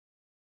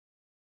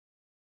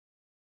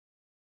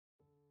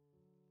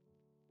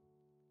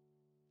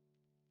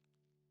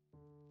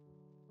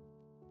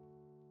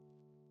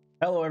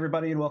Hello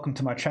everybody and welcome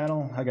to my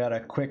channel. I got a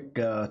quick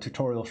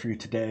tutorial for you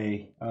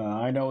today.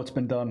 I know it's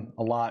been done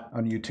a lot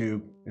on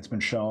YouTube. It's been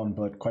shown,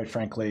 but quite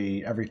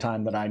frankly, every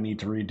time that I need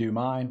to redo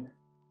mine,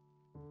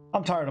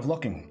 I'm tired of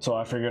looking. So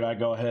I figured I'd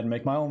go ahead and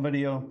make my own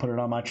video, put it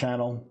on my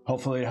channel.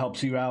 Hopefully it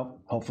helps you out.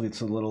 Hopefully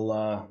it's a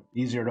little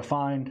easier to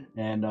find.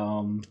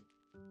 And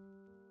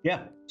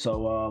yeah,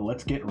 so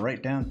let's get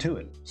right down to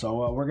it.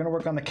 So we're gonna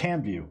work on the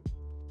CamView.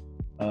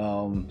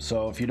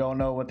 So if you don't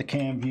know what the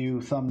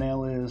CamView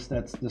thumbnail is,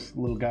 that's this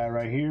little guy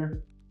right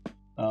here.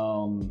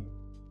 You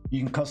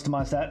can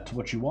customize that to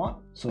what you want.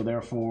 So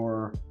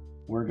therefore,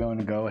 we're going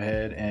to go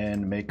ahead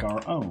and make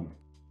our own.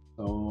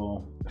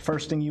 So the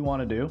first thing you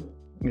want to do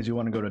is you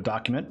want to go to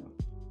Document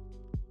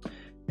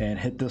and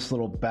hit this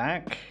little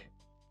back.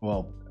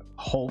 Well,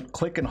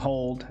 click and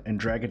hold and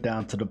drag it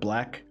down to the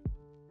black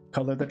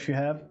color that you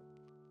have.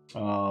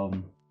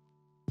 The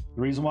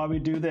reason why we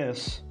do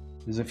this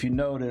is if you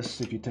notice,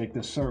 if you take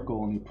this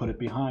circle and you put it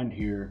behind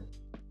here,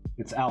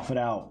 it's alphaed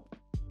out.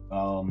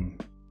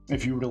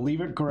 If you were to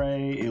leave it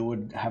gray, it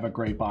would have a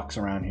gray box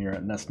around here,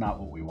 and that's not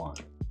what we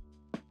want.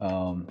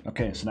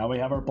 Okay, so now we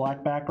have our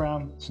black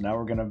background. So now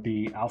we're gonna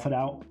be alphaed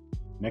out.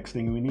 Next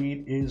thing we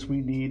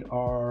need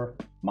our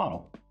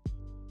model,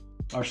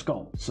 our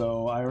skull.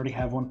 So I already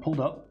have one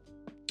pulled up.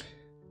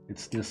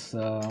 It's this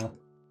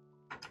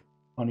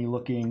funny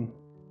looking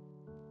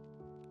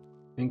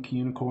pink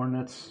unicorn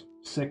that's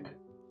sick.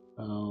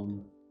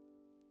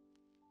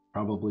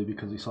 Probably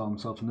because he saw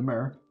himself in the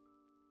mirror.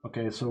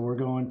 Okay, so we're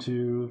going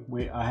to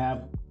wait. I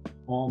have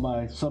all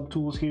my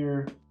subtools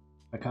here.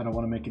 I kind of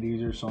want to make it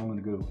easier, so I'm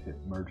going to go hit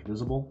merge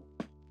visible,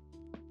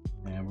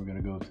 and we're going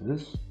to go to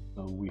this.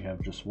 So we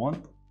have just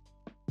one,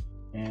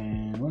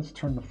 and let's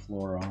turn the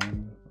floor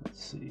on.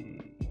 Let's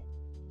see.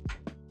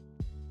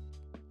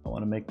 I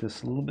want to make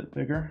this a little bit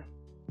bigger,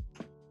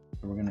 so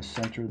we're going to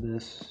center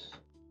this.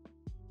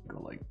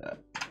 Go like that.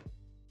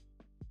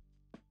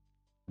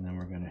 And then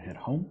we're going to hit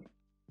home.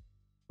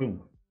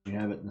 Boom. You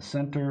have it in the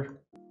center.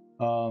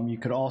 You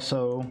could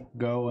also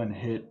go and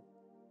hit,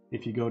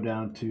 if you go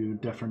down to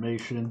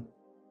deformation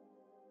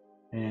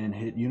and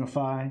hit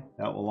unify,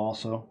 that will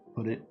also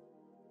put it,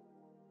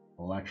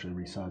 we'll actually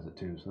resize it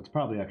too. So it's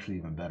probably actually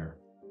even better.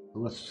 So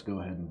let's just go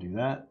ahead and do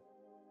that.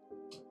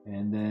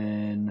 And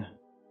then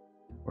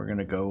we're going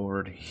to go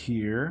over to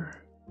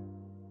here.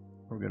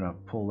 We're going to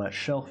pull that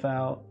shelf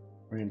out.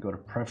 We're going to go to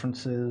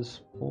preferences,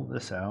 pull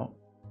this out.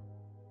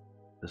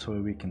 This way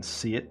we can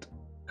see it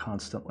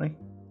constantly.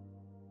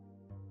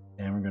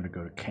 And we're going to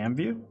go to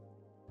CamView.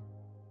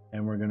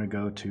 And we're going to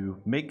go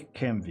to Make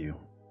CamView.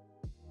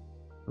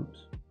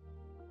 Oops.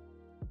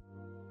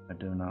 I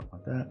do not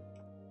want that.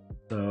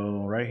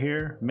 So right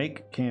here,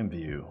 Make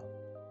CamView.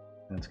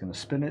 And it's going to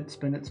spin it,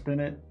 spin it, spin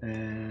it.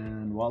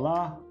 And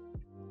voila,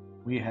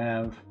 we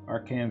have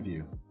our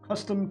CamView.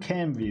 Custom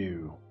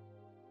CamView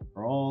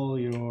for all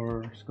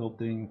your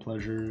sculpting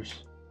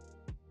pleasures.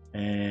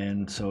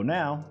 And so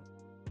now,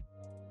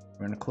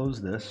 we're going to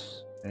close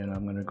this, and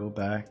I'm going to go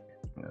back.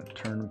 I'm going to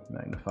turn the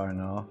magnifying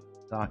off,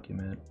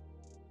 document,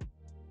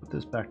 put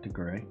this back to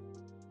gray.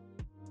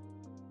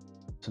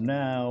 So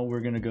now we're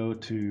going to go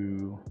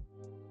to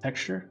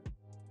texture,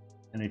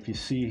 and if you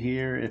see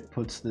here, it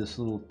puts this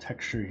little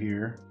texture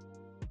here.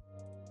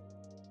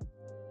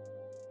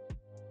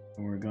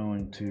 And we're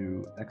going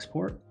to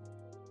export.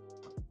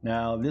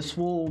 Now this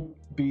will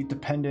be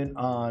dependent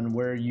on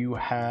where you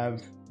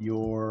have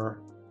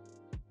your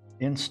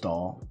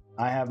install.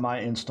 I have my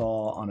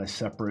install on a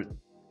separate,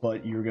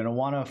 but you're going to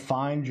want to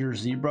find your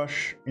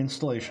ZBrush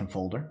installation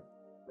folder.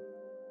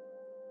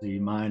 See,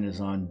 mine is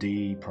on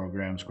D,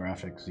 Programs,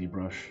 Graphics,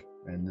 ZBrush,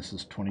 and this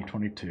is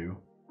 2022.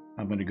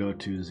 I'm going to go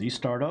to Z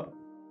Startup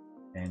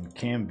and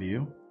CamView.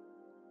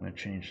 I'm going to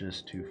change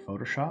this to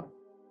Photoshop.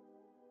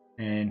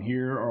 And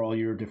here are all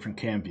your different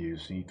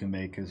CamViews. So you can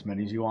make as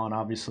many as you want,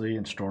 obviously,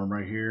 and store them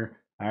right here.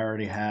 I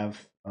already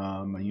have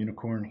a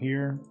unicorn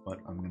here, but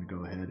I'm going to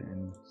go ahead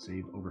and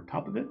save over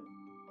top of it.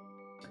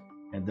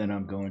 And then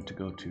I'm going to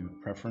go to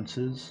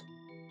Preferences,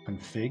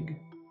 Config,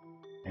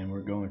 and we're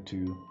going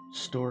to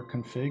Store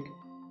Config.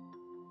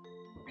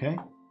 Okay,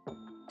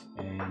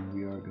 and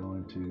we are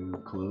going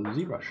to close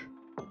ZBrush.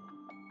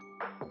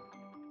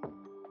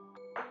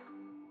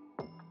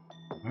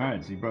 All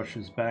right, ZBrush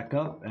is back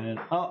up, and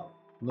oh,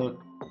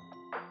 look,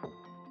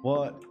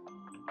 what?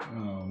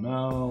 Oh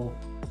no!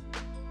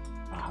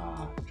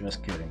 Aha,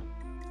 just kidding.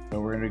 So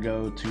we're going to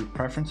go to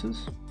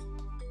Preferences,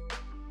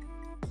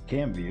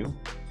 CamView.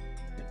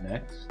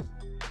 Next,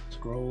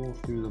 scroll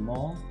through them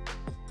all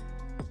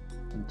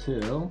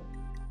until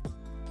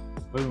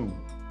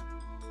boom,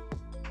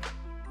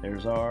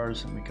 there's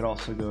ours. And we could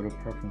also go to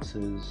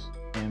Preferences,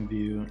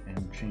 CamView,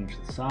 and change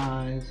the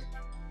size,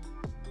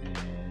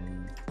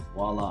 and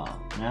voila.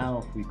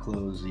 Now if we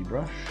close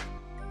ZBrush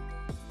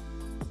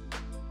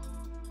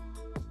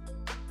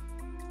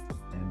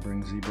and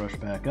bring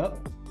ZBrush back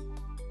up,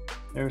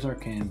 there's our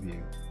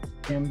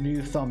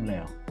CamView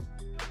thumbnail.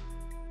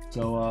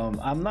 So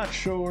I'm not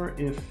sure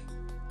if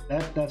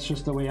That's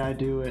just the way I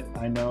do it.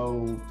 I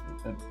know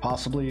that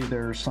possibly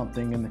there's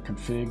something in the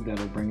config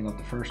that'll bring it up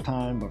the first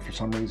time, but for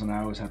some reason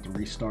I always have to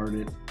restart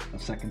it a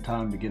second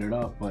time to get it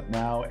up. But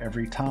now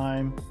every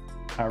time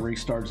I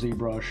restart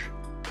ZBrush,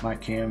 my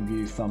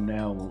CamView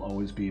thumbnail will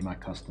always be my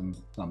custom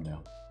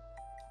thumbnail.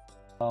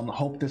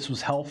 Hope this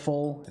was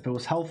helpful. If it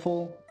was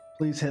helpful,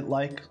 please hit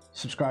like,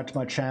 subscribe to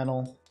my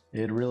channel.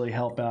 It'd really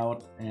help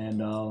out.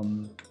 And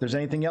if there's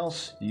anything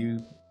else you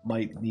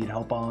might need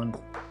help on,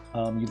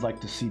 you'd like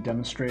to see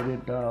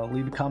demonstrated,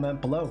 leave a comment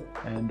below.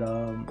 And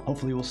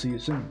hopefully we'll see you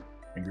soon.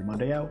 Angry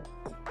Monday out.